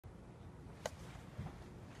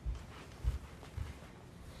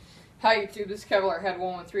Hi YouTube, this is Kevlar Head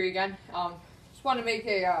 113 again. Just wanted to make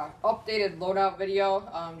a updated loadout video,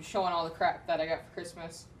 showing all the crap that I got for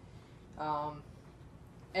Christmas,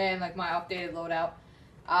 and like my updated loadout.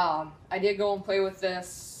 I did go and play with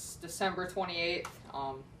this December 28th.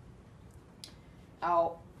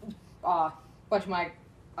 Out, bunch of my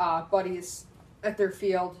buddies at their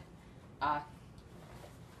field.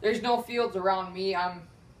 There's no fields around me. I'm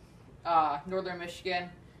northern Michigan.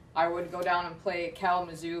 I would go down and play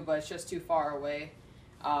Kalamazoo, but it's just too far away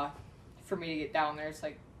for me to get down there. It's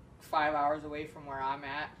like 5 hours away from where I'm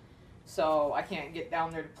at, so I can't get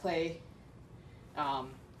down there to play.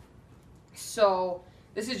 So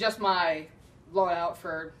this is just my loadout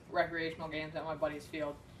for recreational games at my buddy's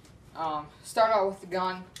field. Start out with the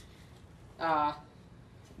gun,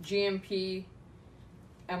 GMP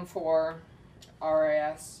M4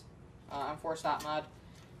 RAS M4 stop mod.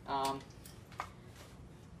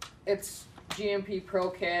 It's GMP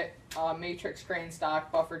Pro Kit, Matrix crane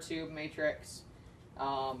stock, buffer tube, Matrix,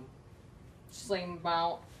 sling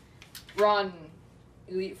mount, run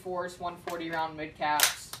Elite Force 140 round mid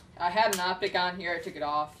caps. I had an optic on here, I took it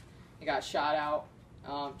off, it got shot out.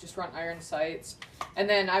 Just run iron sights. And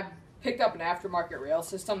then I picked up an aftermarket rail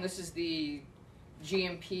system. This is the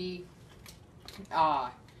GMP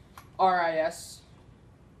RIS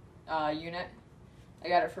unit. I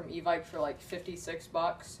got it from eBike for like 56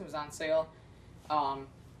 bucks. It was on sale.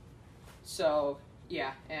 So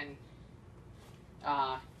yeah, and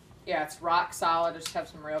yeah, it's rock solid. Just have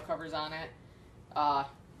some rail covers on it.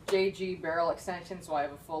 JG barrel extension, so I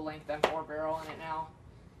have a full length M4 barrel in it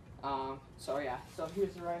now. So yeah, so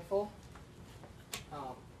here's the rifle.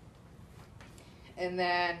 And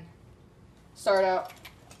then start out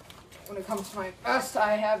when it comes to my vest,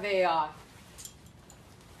 I have a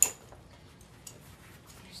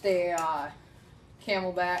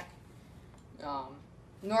Camelback.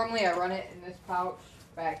 Normally I run it in this pouch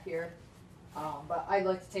back here, but I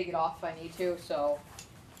like to take it off if I need to, so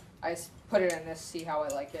I put it in this, see how I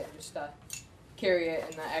like it, just carry it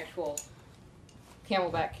in the actual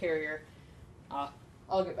Camelback carrier.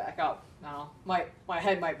 I'll get back up now. My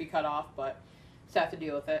head might be cut off, but just have to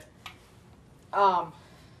deal with it.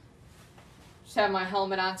 Just have my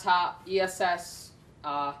helmet on top, ESS.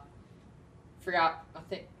 I forgot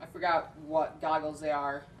what goggles they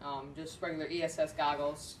are. Just regular ESS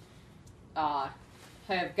goggles. I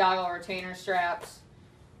have goggle retainer straps,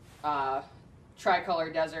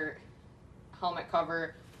 tricolor desert, helmet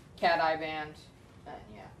cover, cat eye band, and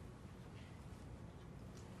yeah.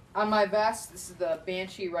 On my vest, this is the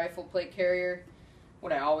Banshee rifle plate carrier,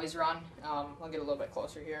 what I always run. I'll get a little bit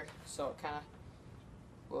closer here so it kind of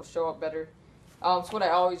will show up better. It's what I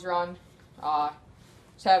always run.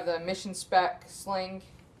 Just have the mission spec sling.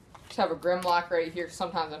 Just have a Grimlock right here.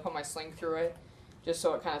 Sometimes I put my sling through it, just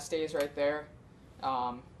so it kind of stays right there.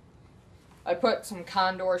 I put some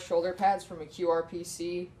Condor shoulder pads from a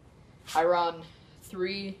QRPC. I run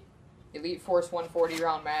 3 Elite Force 140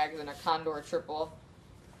 round mags and a Condor triple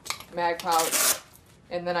mag pouch,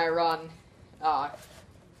 and then I run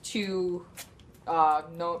 2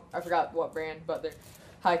 no, I forgot what brand, but they're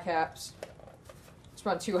high caps. Just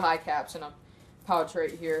run 2 high caps in a pouch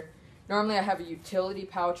right here. Normally I have a utility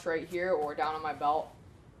pouch right here or down on my belt,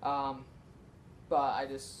 but I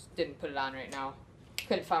just didn't put it on right now.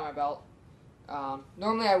 Couldn't find my belt.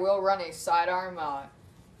 Normally I will run a sidearm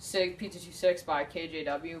SIG P226 by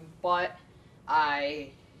KJW, but I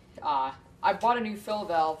bought a new fill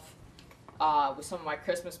valve with some of my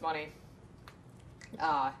Christmas money,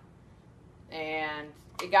 and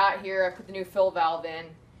it got here. I put the new fill valve in,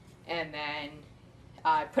 and then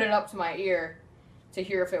I put it up to my ear to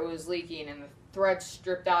hear if it was leaking, and the thread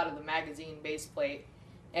stripped out of the magazine base plate,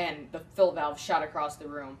 and the fill valve shot across the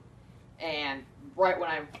room, and right when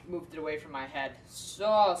I moved it away from my head. So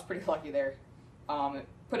I was pretty lucky there. It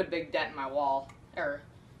put a big dent in my wall, or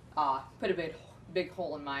put a big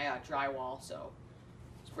hole in my drywall, so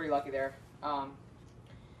it's pretty lucky there. And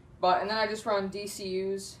then I just run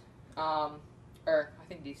DCUs, or I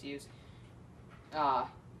think DCUs.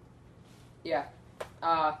 Yeah.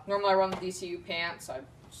 Normally I run the DCU pants. I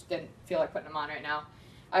just didn't feel like putting them on right now.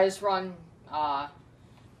 I just run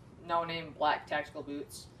no-name black tactical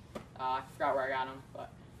boots. I forgot where I got them,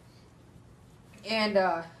 but. And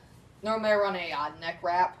normally I run a neck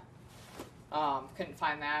wrap. Couldn't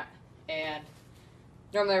find that. And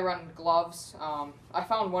normally I run gloves. I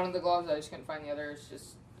found one of the gloves. I just couldn't find the others.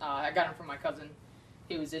 Just I got them from my cousin.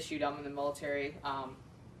 He was issued them in the military,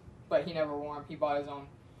 but he never wore them. He bought his own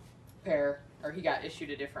pair, or he got issued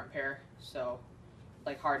a different pair, so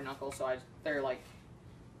like hard knuckle, so they're like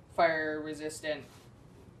fire resistant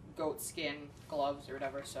goat skin gloves or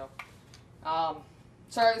whatever, so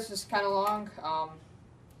Sorry this is kind of long.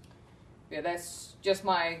 Yeah, that's just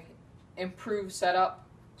my improved setup.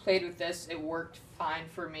 Played with this, it worked fine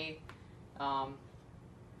for me.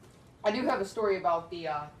 I do have a story about the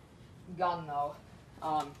gun though.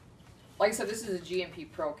 Like I said, this is a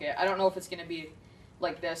GMP Pro kit. I don't know if it's going to be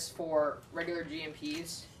like this for regular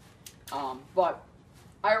GMPs, but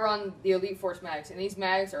I run the Elite Force mags, and these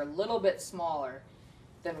mags are a little bit smaller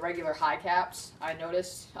than regular high caps. I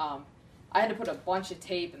noticed. I had to put a bunch of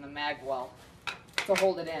tape in the mag well to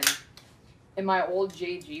hold it in. In my old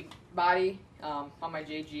JG body, on my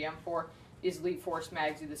JG M4, these Elite Force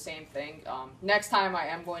mags do the same thing. Next time I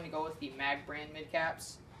am going to go with the mag brand mid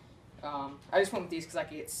caps. I just went with these because I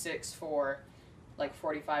could get 6 for like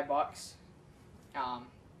 45 bucks.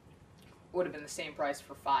 Would have been the same price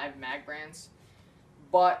for 5 mag brands.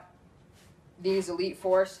 But these Elite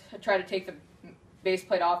Force, I tried to take the base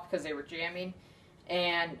plate off because they were jamming,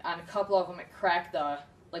 and on a couple of them it cracked the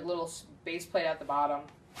like little base plate at the bottom,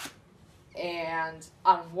 and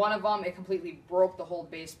on one of them it completely broke the whole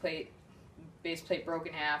base plate. Base plate broke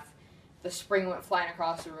in half. The spring went flying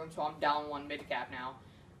across the room, so I'm down 1 mid cap now.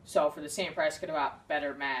 So for the same price, could have got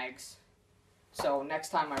better mags. So next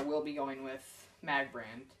time I will be going with mag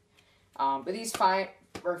brand. But these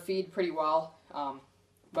feed pretty well.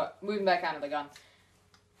 But moving back onto the gun.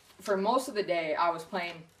 For most of the day, I was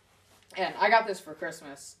playing, and I got this for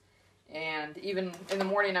Christmas. And even in the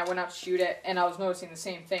morning, I went out to shoot it, and I was noticing the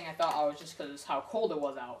same thing. I thought, was just because how cold it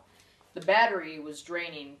was out. The battery was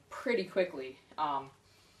draining pretty quickly.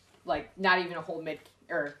 Like not even a whole mid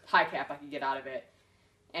or high cap I could get out of it,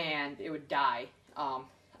 and it would die.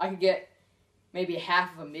 I could get maybe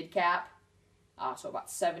half of a mid cap, so about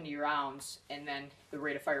 70 rounds, and then the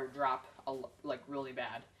rate of fire would drop like really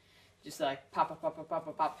bad, just like pop, pop, pop, pop, pop,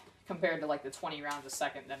 pop, pop, compared to like the 20 rounds a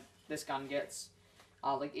second that this gun gets,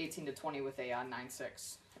 like 18 to 20 with a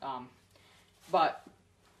 9.6. But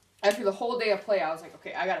after the whole day of play, I was like,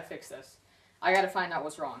 okay, I gotta fix this. I gotta find out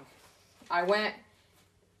what's wrong. I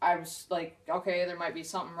was like, okay, there might be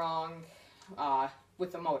something wrong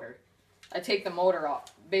with the motor. I take the motor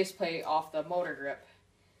off, base plate off the motor grip,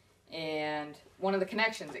 and one of the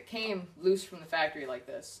connections, it came loose from the factory like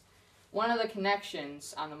this. One of the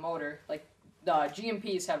connections on the motor, like the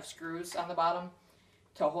GMPs have screws on the bottom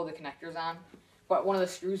to hold the connectors on, but one of the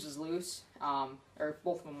screws was loose, or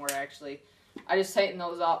both of them were actually. I just tightened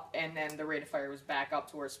those up, and then the rate of fire was back up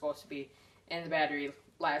to where it's supposed to be, and the battery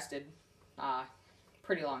lasted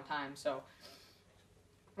pretty long time. So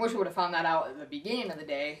I wish I would have found that out at the beginning of the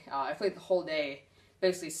day. I played the whole day,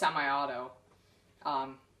 basically semi-auto.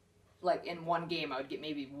 Like in one game, I would get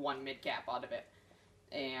maybe 1 mid cap out of it,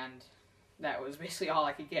 and that was basically all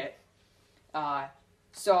I could get.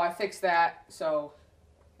 So I fixed that. So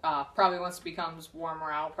probably once it becomes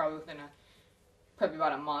warmer out, probably within probably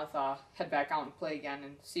about a month, head back out and play again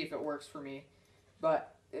and see if it works for me.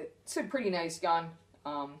 But it's a pretty nice gun.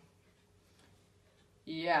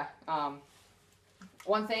 Yeah.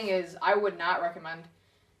 One thing is, I would not recommend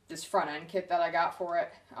this front end kit that I got for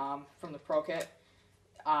it, from the Pro Kit.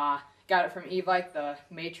 Got it from Evike, the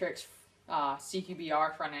Matrix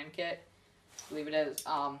CQBR front end kit. I believe it is.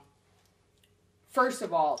 First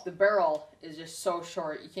of all, the barrel is just so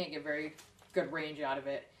short, you can't get very good range out of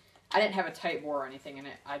it. I didn't have a tight bore or anything in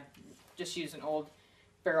it. I just used an old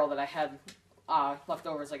barrel that I had left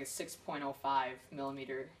over as like a 6.05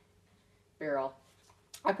 millimeter barrel.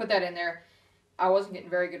 I put that in there. I wasn't getting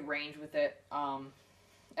very good range with it.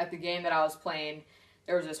 At the game that I was playing,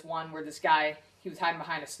 there was this one where this guy, he was hiding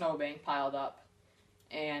behind a snowbank piled up,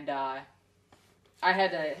 and I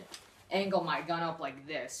had to angle my gun up like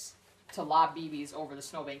this to lob BBs over the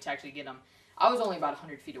snowbank to actually get them. I was only about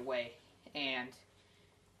 100 feet away, and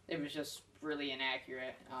it was just really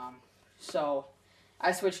inaccurate. So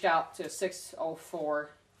I switched out to a 604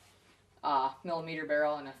 millimeter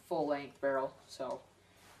barrel and a full length barrel. So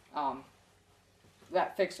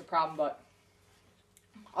that fixed the problem. But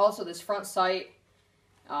also this front sight,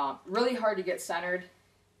 really hard to get centered.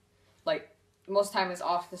 Like most of the time it's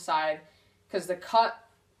off the side because the cut,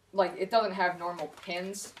 like it doesn't have normal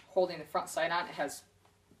pins holding the front sight on. It has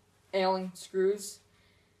Allen screws.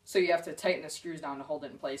 So you have to tighten the screws down to hold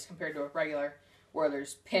it in place compared to a regular where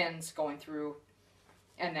there's pins going through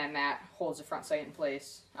and then that holds the front sight in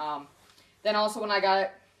place. Then also when I got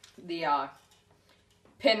it, the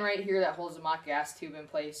pin right here that holds the mock gas tube in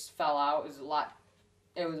place fell out.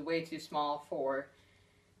 It was way too small for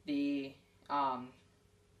the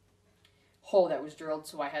hole that was drilled,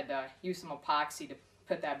 so I had to use some epoxy to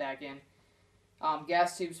put that back in.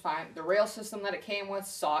 Gas tube's fine. The rail system that it came with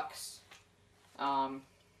sucks.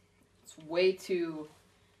 It's way too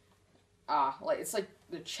like it's like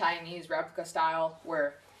the Chinese replica style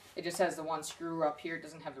where it just has the one screw up here. It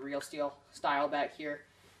doesn't have the real steel style back here.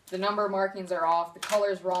 The number markings are off. The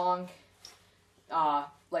color's wrong.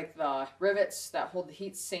 Like the rivets that hold the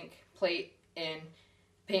heat sink plate in,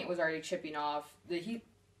 paint was already chipping off. The heat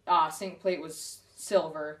sink plate was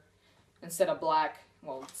silver instead of black.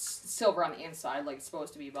 Well, it's silver on the inside like it's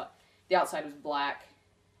supposed to be, but the outside was black.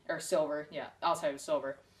 Or silver. Yeah, outside was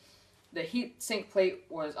silver. The heat sink plate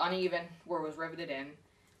was uneven where it was riveted in.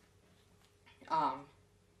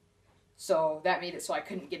 So that made it so I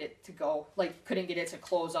couldn't get it to go, like, couldn't get it to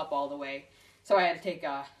close up all the way. So I had to take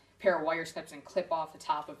a pair of wire snips and clip off the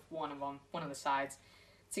top of one of the sides,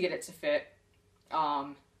 to get it to fit.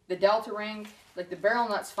 The delta ring, like the barrel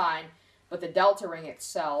nut's fine, but the delta ring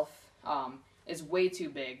itself is way too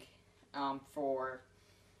big for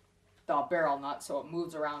the barrel nut, so it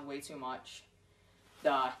moves around way too much.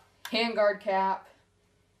 The handguard cap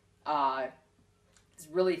is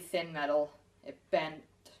really thin metal. It bent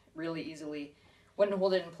really easily, wouldn't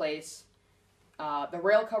hold it in place. The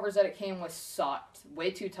rail covers that it came with sucked,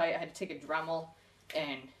 way too tight. I had to take a Dremel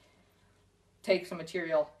and take some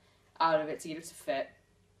material out of it to get it to fit.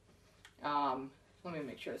 Let me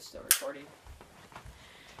make sure it's still recording.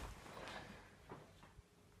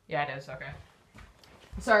 Yeah, it is, okay.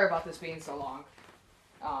 Sorry about this being so long.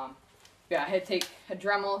 Yeah, I had to take a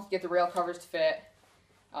Dremel to get the rail covers to fit.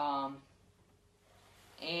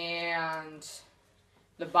 And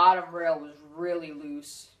the bottom rail was really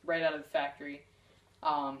loose right out of the factory.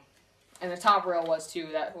 And the top rail was too,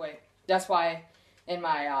 that way. That's why in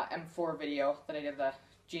my M4 video that I did, the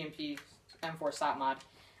GMP M4 stop mod,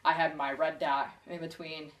 I had my red dot in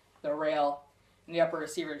between the rail and the upper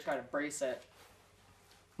receiver to try to brace it.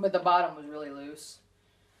 But the bottom was really loose.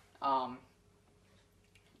 So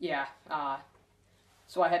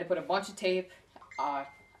I had to put a bunch of tape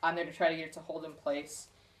on there to try to get it to hold in place.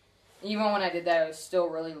 Even when I did that, it was still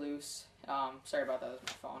really loose. Sorry about that, that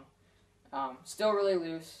was my phone. Still really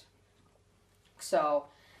loose. So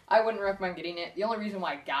I wouldn't recommend getting it. The only reason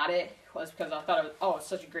why I got it was because I thought it was, oh, it's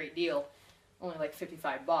such a great deal. Only like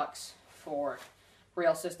 $55 for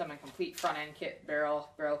rail system and complete front end kit, barrel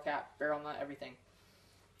cap, barrel nut, everything.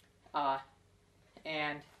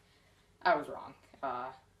 And I was wrong.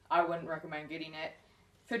 I wouldn't recommend getting it.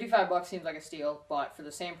 $55 seems like a steal, but for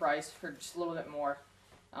the same price, for just a little bit more,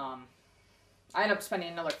 I ended up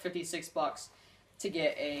spending another $56 to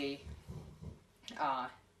get a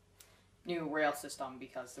new rail system,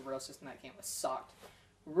 because the rail system that came with sucked.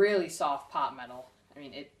 Really soft pot metal. I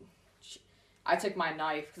mean, I took my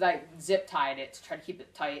knife, because I zip tied it to try to keep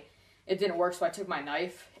it tight. It didn't work, so I took my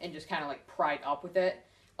knife and just kind of like pried up with it.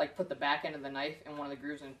 Like put the back end of the knife in one of the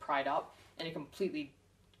grooves and pried up, and it completely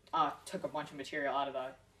took a bunch of material out of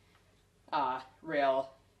the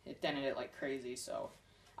rail. It dented it like crazy, so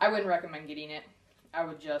I wouldn't recommend getting it. I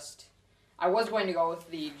was going to go with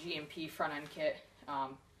the GMP front end kit,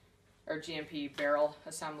 or GMP barrel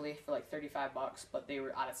assembly for like $35, but they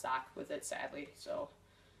were out of stock with it, sadly. So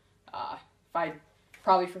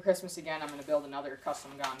probably for Christmas again, I'm going to build another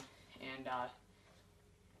custom gun, and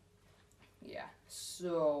yeah,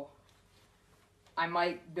 so I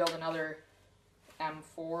might build another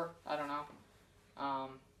M4, I don't know,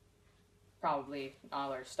 probably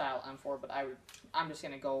another style M4, but I'm just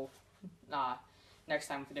going to go next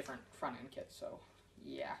time with a different front end kit, so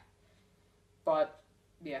yeah. But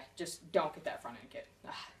yeah, just don't get that front end kit.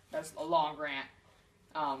 That's a long rant.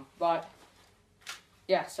 But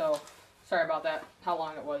yeah, so sorry about that, how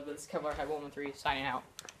long it was, but this is Kevlar High 113 signing out.